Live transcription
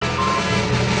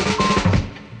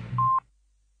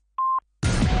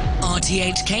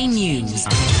RTHK News.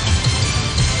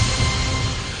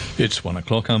 It's 1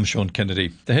 o'clock. I'm Sean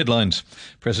Kennedy. The headlines.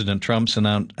 President Trump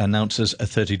announces a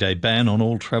 30-day ban on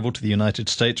all travel to the United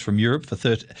States from Europe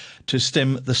to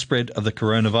stem the spread of the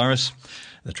coronavirus.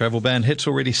 The travel ban hits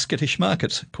already skittish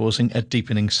markets, causing a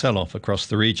deepening sell-off across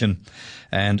the region.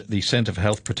 And the Centre for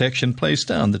Health Protection plays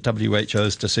down the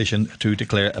WHO's decision to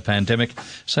declare a pandemic,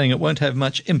 saying it won't have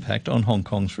much impact on Hong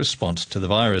Kong's response to the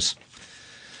virus.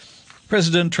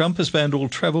 President Trump has banned all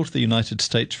travel to the United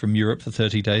States from Europe for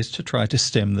 30 days to try to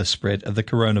stem the spread of the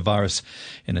coronavirus.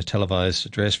 In a televised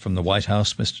address from the White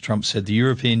House, Mr. Trump said the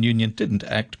European Union didn't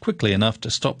act quickly enough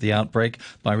to stop the outbreak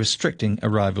by restricting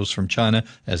arrivals from China,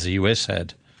 as the US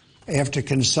had. After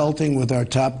consulting with our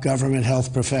top government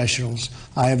health professionals,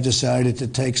 I have decided to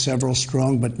take several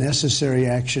strong but necessary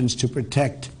actions to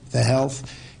protect the health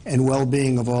and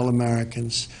well-being of all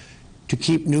Americans. To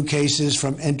keep new cases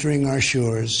from entering our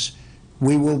shores,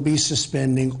 we will be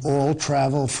suspending all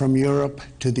travel from Europe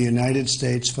to the United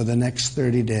States for the next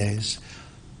 30 days.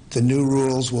 The new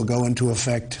rules will go into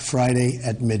effect Friday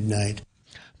at midnight.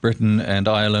 Britain and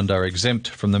Ireland are exempt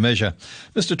from the measure.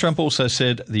 Mr. Trump also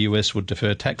said the US would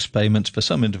defer tax payments for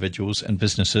some individuals and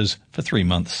businesses for 3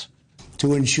 months.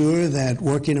 To ensure that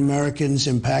working Americans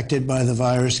impacted by the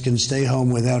virus can stay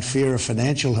home without fear of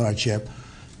financial hardship,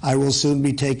 I will soon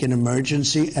be taking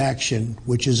emergency action,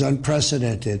 which is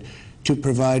unprecedented, to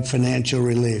provide financial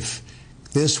relief.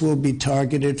 This will be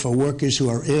targeted for workers who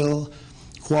are ill,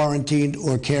 quarantined,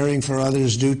 or caring for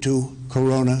others due to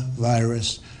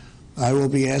coronavirus. I will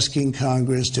be asking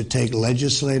Congress to take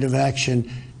legislative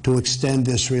action to extend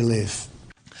this relief.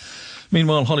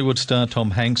 Meanwhile, Hollywood star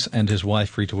Tom Hanks and his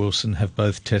wife Rita Wilson have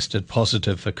both tested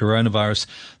positive for coronavirus.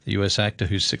 The US actor,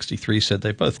 who's 63, said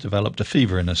they both developed a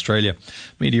fever in Australia.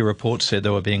 Media reports said they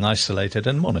were being isolated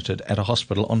and monitored at a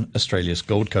hospital on Australia's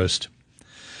Gold Coast.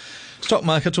 Stock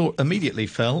markets immediately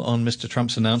fell on Mr.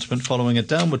 Trump's announcement following a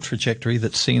downward trajectory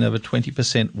that's seen over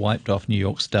 20% wiped off New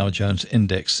York's Dow Jones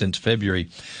index since February.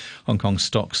 Hong Kong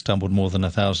stocks tumbled more than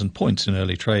 1,000 points in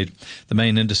early trade. The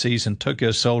main indices in Tokyo,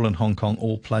 Seoul and Hong Kong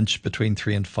all plunged between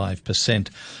 3 and 5%.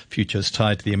 Futures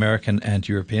tied to the American and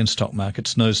European stock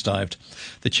markets nosedived.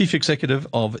 The chief executive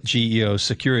of GEO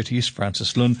Securities,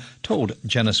 Francis Lun, told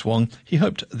Janice Wong he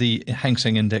hoped the Hang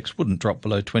Seng Index wouldn't drop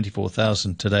below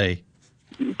 24,000 today.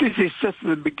 This is just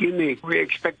the beginning. We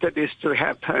expected this to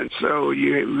happen, so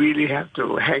you really have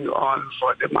to hang on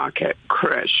for the market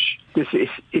crash. This is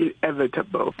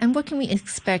inevitable. And what can we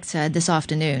expect this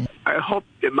afternoon? I hope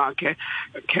the market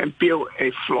can build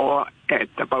a floor at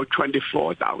about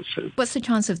 24,000. What's the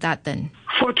chance of that then?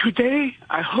 For today,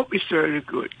 I hope it's very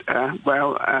good.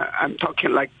 I'm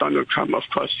talking like Donald Trump, of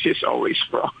course. He's always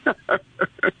wrong.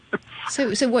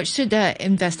 So what should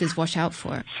investors watch out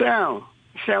for?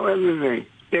 Sell everything.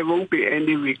 There won't be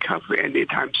any recovery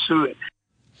anytime soon.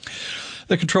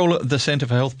 The controller of the Centre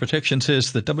for Health Protection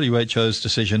says the WHO's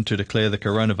decision to declare the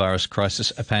coronavirus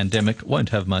crisis a pandemic won't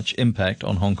have much impact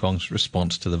on Hong Kong's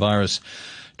response to the virus.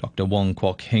 Dr. Wong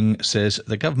Kwok Hing says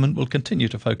the government will continue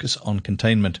to focus on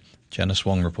containment. Janice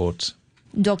Wong reports.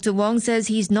 Dr. Wong says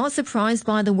he's not surprised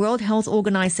by the World Health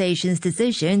Organization's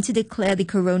decision to declare the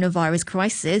coronavirus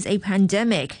crisis a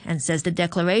pandemic and says the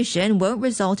declaration won't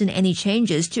result in any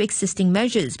changes to existing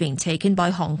measures being taken by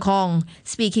Hong Kong.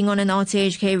 Speaking on an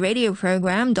RTHK radio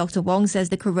program, Dr. Wong says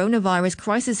the coronavirus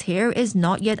crisis here is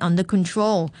not yet under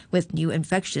control, with new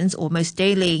infections almost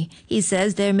daily. He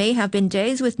says there may have been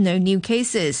days with no new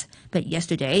cases, but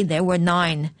yesterday there were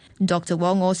 9. Dr.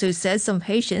 Wong also says some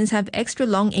patients have extra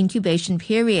long incubation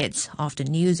periods after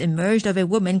news emerged of a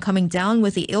woman coming down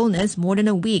with the illness more than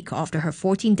a week after her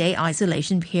 14-day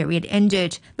isolation period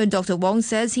ended. But Dr. Wong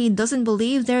says he doesn't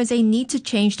believe there is a need to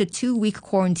change the 2-week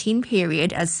quarantine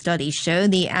period, as studies show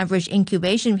the average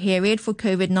incubation period for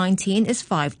COVID-19 is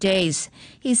 5 days.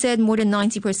 He said more than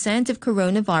 90% of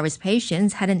coronavirus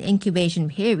patients had an incubation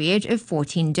period of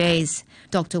 14 days.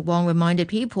 Dr. Wong reminded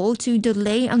people to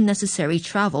delay unnecessary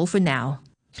travel for now.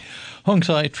 Hong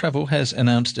Kong Travel has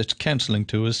announced it's cancelling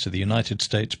tours to the United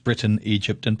States, Britain,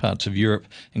 Egypt and parts of Europe,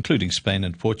 including Spain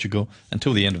and Portugal,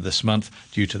 until the end of this month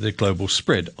due to the global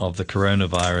spread of the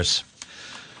coronavirus.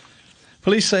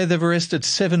 Police say they've arrested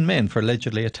 7 men for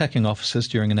allegedly attacking officers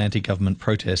during an anti-government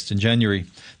protest in January.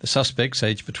 The suspects,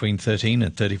 aged between 13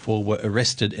 and 34, were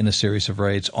arrested in a series of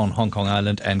raids on Hong Kong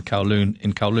Island and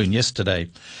Kowloon yesterday.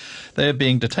 They are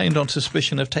being detained on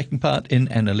suspicion of taking part in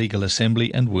an illegal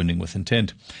assembly and wounding with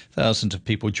intent. Thousands of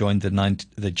people joined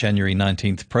the January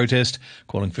 19th protest,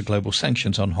 calling for global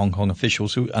sanctions on Hong Kong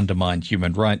officials who undermined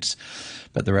human rights.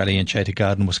 But the rally in Chater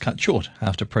Garden was cut short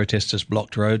after protesters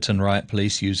blocked roads and riot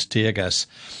police used tear gas.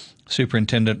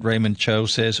 Superintendent Raymond Cho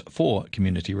says 4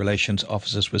 community relations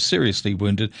officers were seriously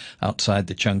wounded outside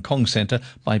the Chung Kong Centre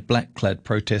by black-clad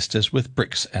protesters with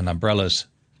bricks and umbrellas.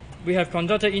 We have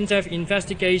conducted in-depth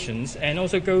investigations and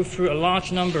also go through a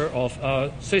large number of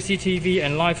CCTV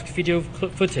and live video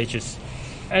footages.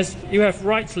 As you have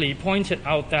rightly pointed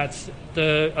out that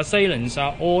the assailants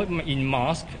are all in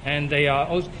masks and they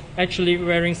are actually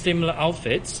wearing similar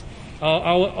outfits,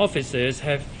 our officers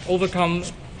have overcome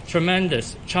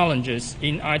tremendous challenges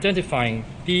in identifying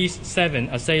these 7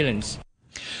 assailants.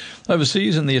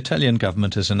 Overseas, and the Italian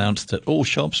government has announced that all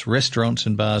shops, restaurants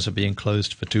and bars are being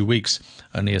closed for 2 weeks.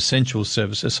 Only essential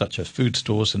services such as food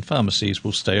stores and pharmacies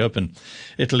will stay open.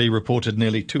 Italy reported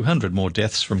nearly 200 more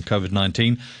deaths from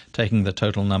COVID-19, taking the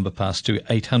total number past to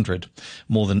 800.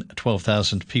 More than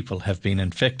 12,000 people have been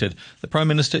infected. The Prime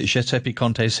Minister Giuseppe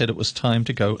Conte said it was time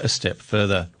to go a step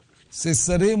further. Se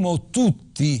saremo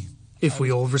tutti If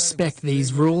we all respect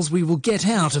these rules, we will get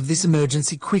out of this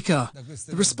emergency quicker.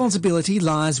 The responsibility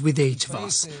lies with each of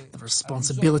us. The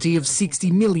responsibility of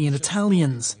 60 million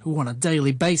Italians who on a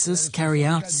daily basis carry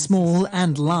out small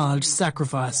and large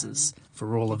sacrifices.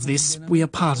 For all of this, we are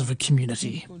part of a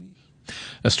community.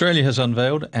 Australia has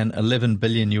unveiled an $11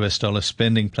 billion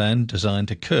spending plan designed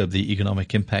to curb the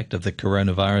economic impact of the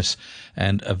coronavirus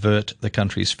and avert the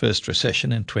country's first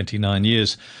recession in 29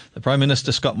 years. The Prime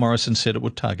Minister, Scott Morrison, said it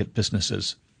would target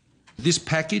businesses. This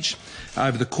package,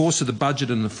 over the course of the budget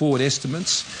and the forward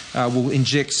estimates, will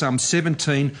inject some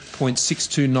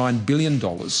 $17.629 billion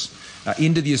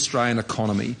into the Australian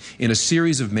economy in a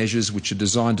series of measures which are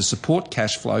designed to support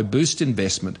cash flow, boost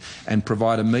investment and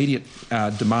provide immediate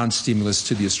demand stimulus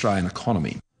to the Australian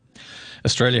economy.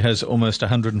 Australia has almost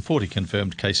 140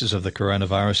 confirmed cases of the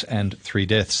coronavirus and 3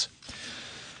 deaths.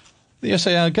 The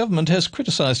SAR government has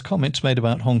criticised comments made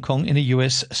about Hong Kong in a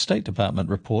US State Department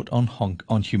report on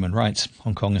human rights.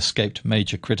 Hong Kong escaped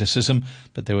major criticism,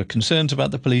 but there were concerns about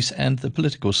the police and the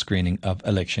political screening of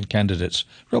election candidates.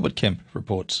 Robert Kemp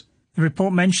reports. The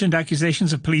report mentioned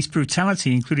accusations of police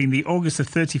brutality, including the August the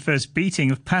 31st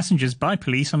beating of passengers by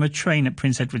police on a train at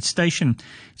Prince Edward Station.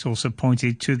 It also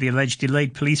pointed to the alleged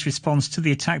delayed police response to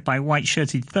the attack by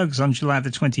white-shirted thugs on July the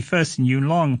 21st in Yuen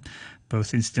Long.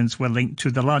 Both incidents were linked to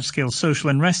the large-scale social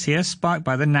unrest here, sparked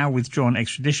by the now-withdrawn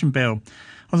extradition bill.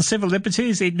 On civil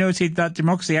liberties, it noted that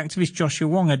democracy activist Joshua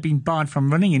Wong had been barred from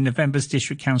running in November's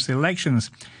district council elections.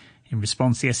 In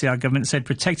response, the SAR government said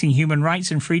protecting human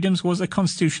rights and freedoms was a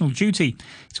constitutional duty.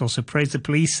 It also praised the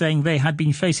police, saying they had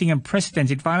been facing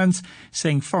unprecedented violence,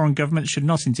 saying foreign governments should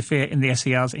not interfere in the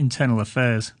SAR's internal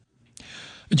affairs.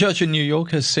 A judge in New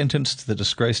York has sentenced the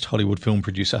disgraced Hollywood film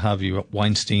producer Harvey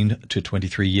Weinstein to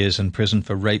 23 years in prison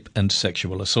for rape and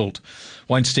sexual assault.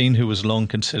 Weinstein, who was long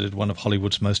considered one of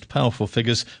Hollywood's most powerful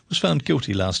figures, was found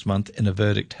guilty last month in a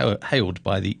verdict hailed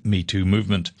by the Me Too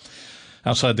movement.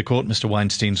 Outside the court, Mr.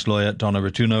 Weinstein's lawyer, Donna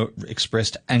Rotuno,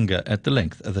 expressed anger at the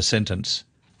length of the sentence.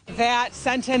 That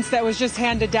sentence that was just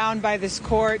handed down by this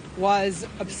court was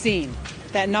obscene.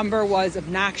 That number was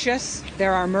obnoxious.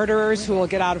 There are murderers who will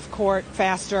get out of court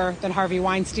faster than Harvey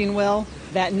Weinstein will.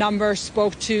 That number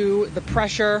spoke to the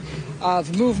pressure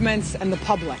of movements and the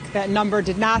public. That number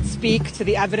did not speak to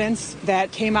the evidence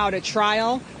that came out at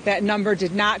trial. That number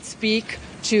did not speak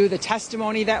to the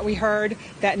testimony that we heard.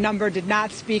 That number did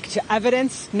not speak to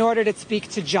evidence, nor did it speak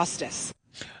to justice.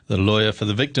 The lawyer for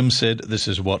the victim said this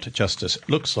is what justice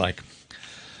looks like.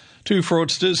 2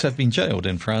 fraudsters have been jailed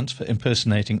in France for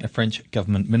impersonating a French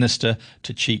government minister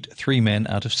to cheat 3 men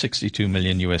out of $62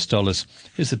 million.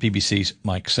 Here's the BBC's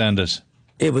Mike Sanders.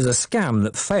 It was a scam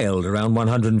that failed around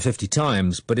 150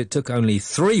 times, but it took only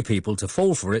 3 people to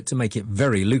fall for it to make it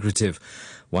very lucrative.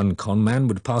 One con man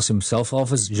would pass himself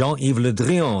off as Jean-Yves Le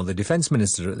Drian, the defence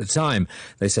minister at the time.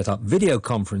 They set up video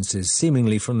conferences,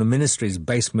 seemingly from the ministry's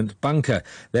basement bunker.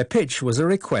 Their pitch was a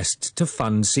request to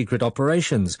fund secret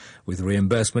operations, with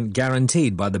reimbursement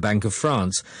guaranteed by the Bank of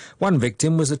France. One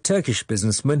victim was a Turkish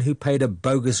businessman who paid a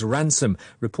bogus ransom,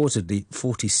 reportedly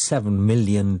 $47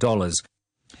 million.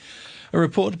 A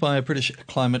report by a British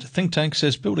climate think tank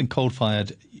says building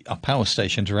coal-fired power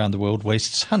stations around the world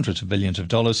wastes hundreds of billions of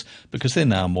dollars because they're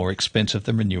now more expensive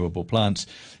than renewable plants.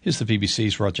 Here's the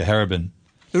BBC's Roger Harrabin.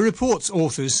 The report's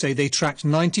authors say they tracked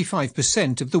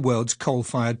 95% of the world's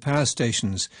coal-fired power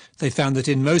stations. They found that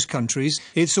in most countries,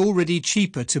 it's already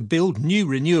cheaper to build new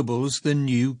renewables than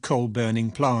new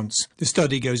coal-burning plants. The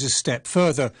study goes a step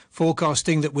further,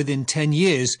 forecasting that within 10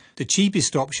 years, the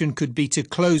cheapest option could be to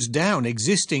close down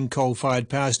existing coal-fired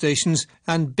power stations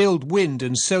and build wind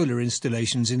and solar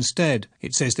installations instead.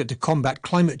 It says that to combat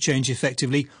climate change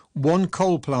effectively, 1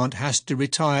 coal plant has to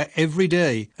retire every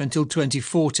day until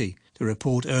 2040. The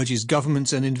report urges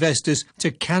governments and investors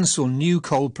to cancel new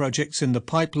coal projects in the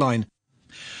pipeline.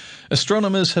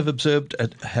 Astronomers have observed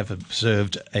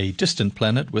a distant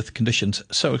planet with conditions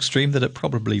so extreme that it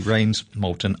probably rains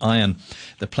molten iron.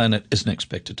 The planet isn't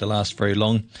expected to last very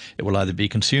long. It will either be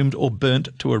consumed or burnt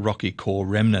to a rocky core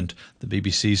remnant. The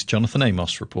BBC's Jonathan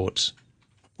Amos reports.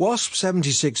 WASP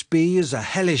 76b is a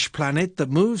hellish planet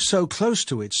that moves so close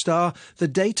to its star the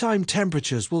daytime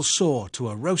temperatures will soar to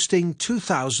a roasting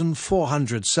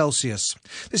 2,400 Celsius.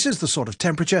 This is the sort of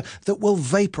temperature that will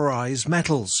vaporize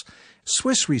metals.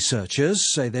 Swiss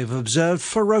researchers say they've observed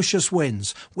ferocious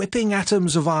winds, whipping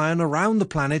atoms of iron around the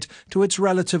planet to its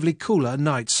relatively cooler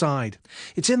night side.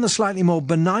 It's in the slightly more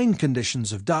benign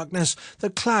conditions of darkness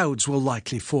that clouds will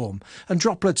likely form, and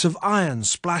droplets of iron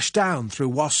splash down through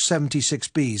WASP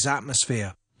 76b's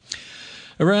atmosphere.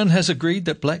 Iran has agreed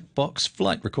that black box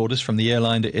flight recorders from the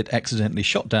airliner it accidentally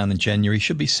shot down in January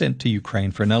should be sent to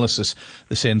Ukraine for analysis.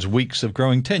 This ends weeks of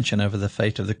growing tension over the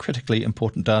fate of the critically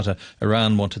important data.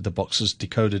 Iran wanted the boxes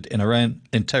decoded in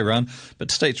Tehran,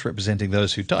 but states representing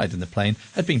those who died in the plane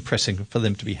had been pressing for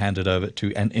them to be handed over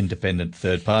to an independent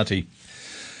third party.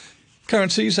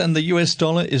 Currencies, and the US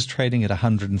dollar is trading at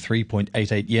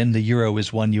 103.88 yen. The euro is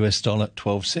 $1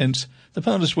 12 cents. The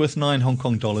pound is worth 9 Hong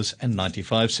Kong dollars and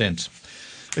 95 cents.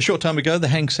 A short time ago, the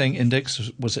Hang Seng Index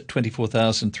was at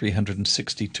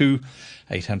 24,362,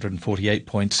 848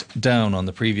 points down on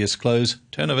the previous close.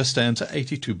 Turnover stands at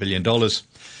 $82 billion.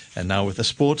 And now with the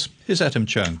sports, here's Adam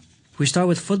Chung. We start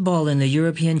with football in the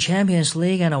European Champions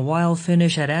League and a wild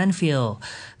finish at Anfield.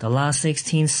 The last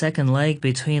 16th second leg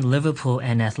between Liverpool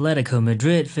and Atletico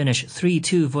Madrid finished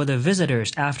 3-2 for the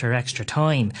visitors after extra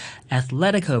time.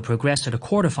 Atletico progressed to the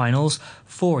quarterfinals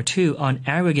 4-2 on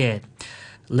aggregate.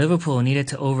 Liverpool needed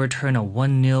to overturn a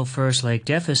 1-0 first-leg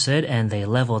deficit, and they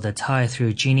leveled the tie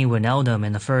through Gini Wijnaldum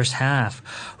in the first half.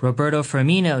 Roberto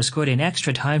Firmino scored in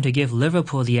extra time to give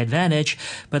Liverpool the advantage,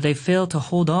 but they failed to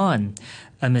hold on.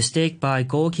 A mistake by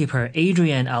goalkeeper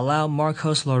Adrian allowed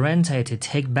Marcos Llorente to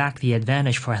take back the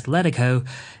advantage for Atletico.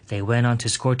 They went on to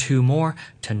score 2 more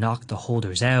to knock the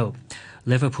holders out.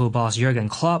 Liverpool boss Jurgen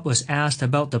Klopp was asked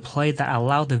about the play that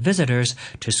allowed the visitors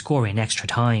to score in extra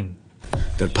time.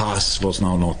 That pass was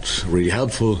now not really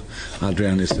helpful.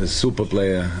 Adrian is a super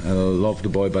player. I love the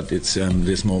boy, but it's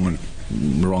this moment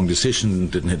wrong decision.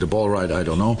 Didn't hit the ball right. I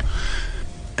don't know.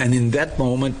 And in that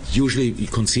moment, usually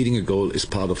conceding a goal is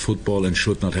part of football and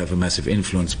should not have a massive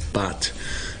influence. But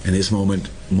in this moment,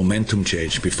 momentum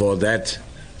changed. Before that,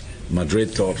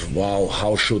 Madrid thought, "Wow,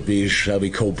 shall we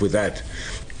cope with that?"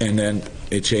 And then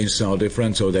it changed now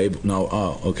different. So they now,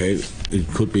 okay, it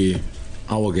could be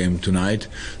our game tonight.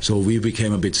 So we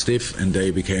became a bit stiff and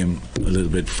they became a little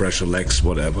bit fresher legs,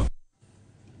 whatever.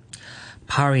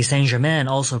 Paris Saint-Germain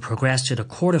also progressed to the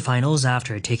quarterfinals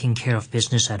after taking care of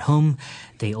business at home.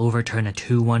 They overturned a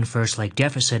 2-1 first-leg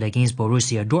deficit against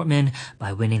Borussia Dortmund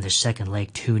by winning the second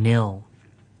leg 2-0.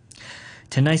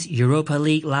 Tonight's Europa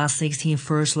League last 16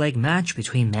 first-leg match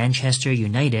between Manchester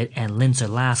United and Linzer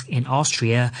Lask in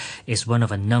Austria is one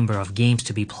of a number of games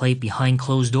to be played behind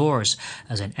closed doors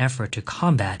as an effort to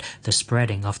combat the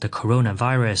spreading of the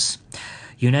coronavirus.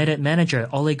 United manager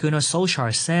Ole Gunnar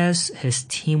Solskjaer says his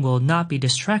team will not be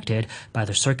distracted by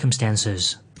the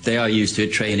circumstances. They are used to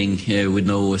training with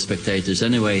no spectators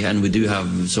anyway, and we do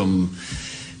have some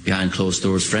behind closed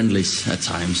doors friendlies at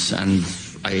times, and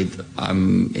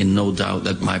I'm in no doubt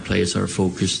that my players are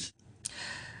focused.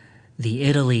 The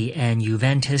Italy and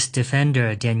Juventus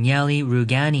defender Daniele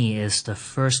Rugani is the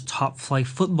first top-flight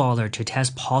footballer to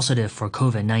test positive for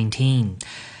COVID-19.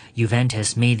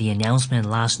 Juventus made the announcement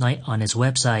last night on its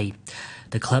website.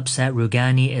 The club said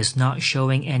Rugani is not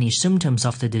showing any symptoms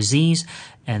of the disease,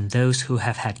 and those who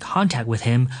have had contact with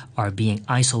him are being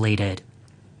isolated.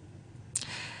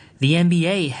 The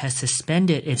NBA has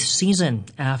suspended its season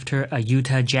after a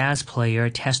Utah Jazz player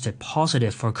tested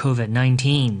positive for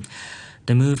COVID-19.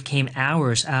 The move came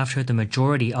hours after the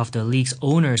majority of the league's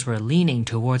owners were leaning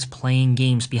towards playing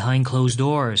games behind closed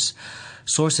doors.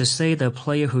 Sources say the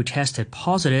player who tested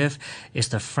positive is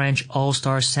the French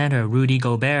All-Star center Rudy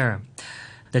Gobert.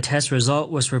 The test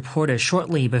result was reported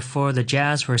shortly before the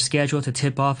Jazz were scheduled to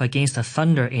tip off against the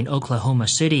Thunder in Oklahoma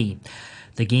City.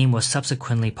 The game was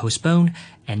subsequently postponed,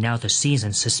 and now the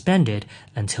season suspended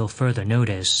until further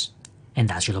notice. And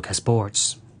that's your look at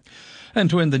sports. And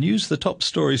to end the news, the top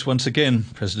stories once again.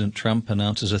 President Trump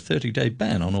announces a 30-day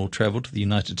ban on all travel to the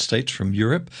United States from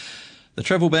Europe. The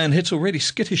travel ban hits already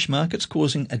skittish markets,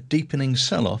 causing a deepening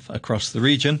sell-off across the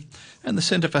region. And the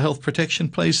Centre for Health Protection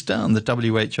plays down the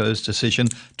WHO's decision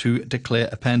to declare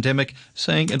a pandemic,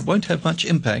 saying it won't have much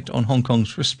impact on Hong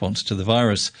Kong's response to the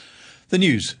virus. The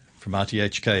news from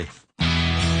RTHK.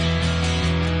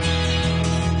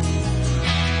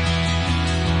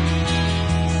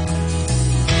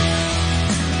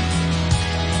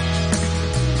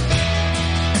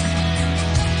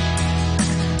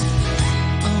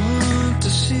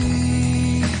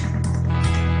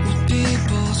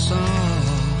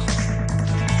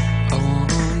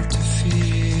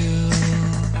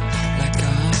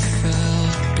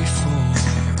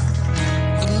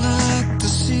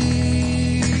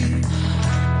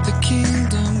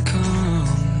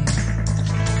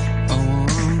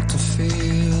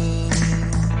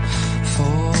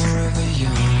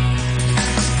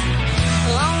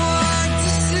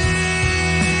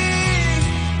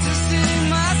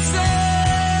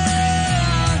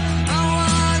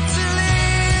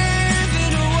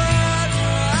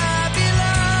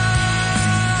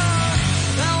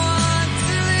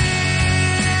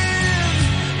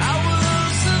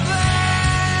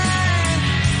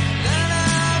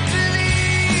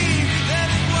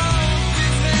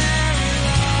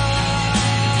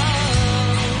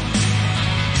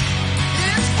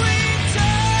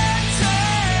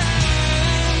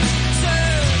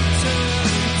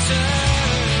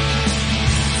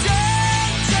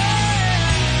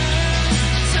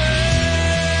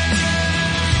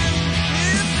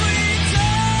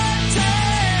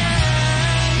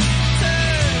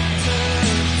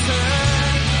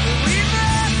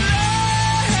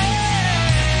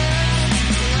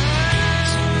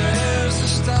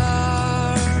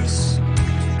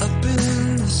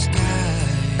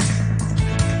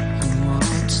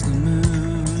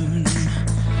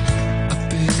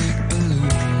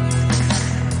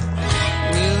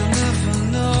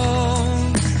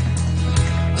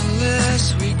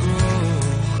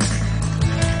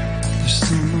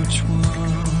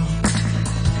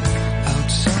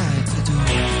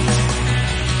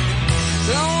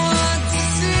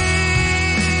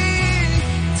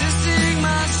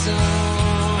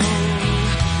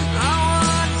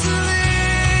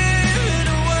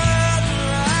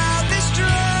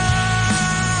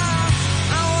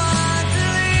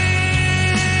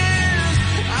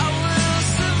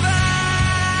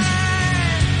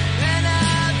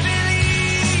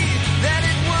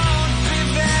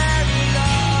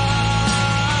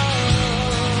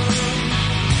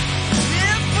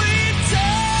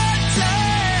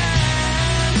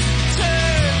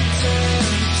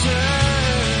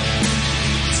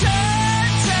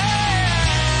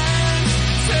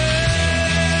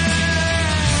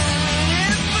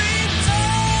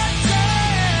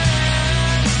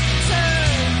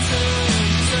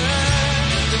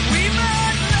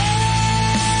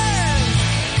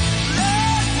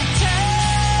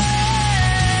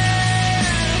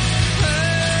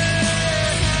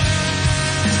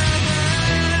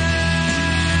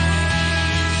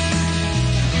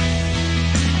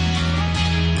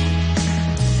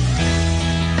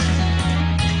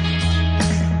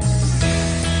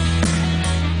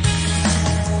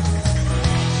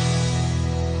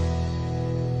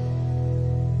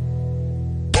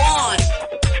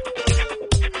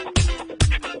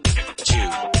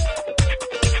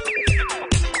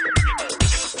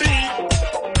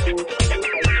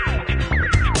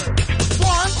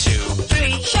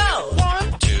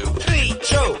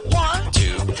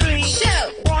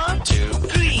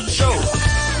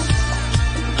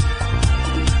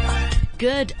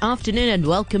 Good afternoon and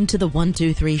welcome to the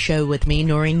 123 show with me,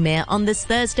 Noreen Mayer, on this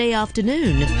Thursday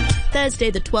afternoon. Thursday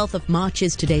the 12th of March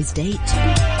is today's date.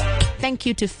 Thank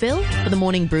you to Phil for the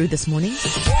morning brew this morning.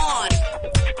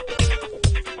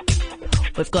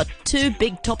 We've got two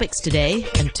big topics today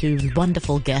and two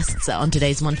wonderful guests on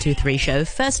today's 123 show.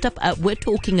 First up, we're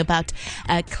talking about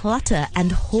clutter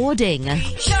and hoarding.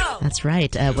 That's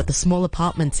right, with the small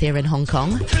apartments here in Hong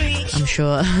Kong. I'm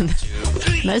sure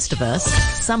most of us,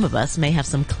 some of us, may have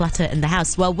some clutter in the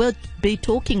house. Well, we'll be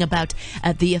talking about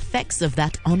the effects of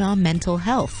that on our mental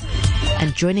health.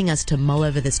 And joining us to mull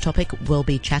over this topic, we'll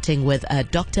be chatting with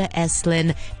Dr.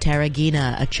 Eslyn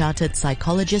Terragina, a chartered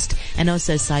psychologist and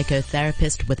also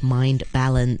psychotherapist with Mind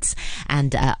Balance.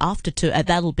 And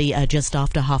that'll be just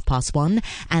after 1:30.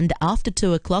 And after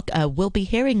 2:00, we'll be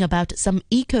hearing about some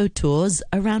eco tours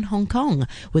around Hong Kong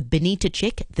with Benita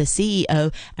Chick, the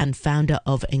CEO and founder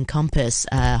of Encompass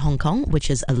Hong Kong,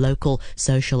 which is a local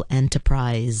social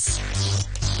enterprise.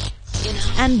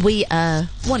 And we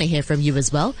want to hear from you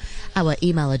as well. Our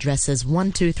email address is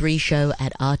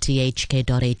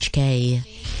 123show@rthk.hk.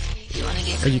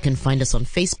 Or you can find us on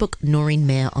Facebook, Noreen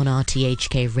Mayer on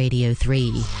RTHK Radio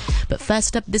 3. But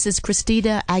first up, this is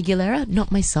Christina Aguilera,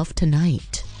 Not Myself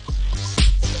Tonight.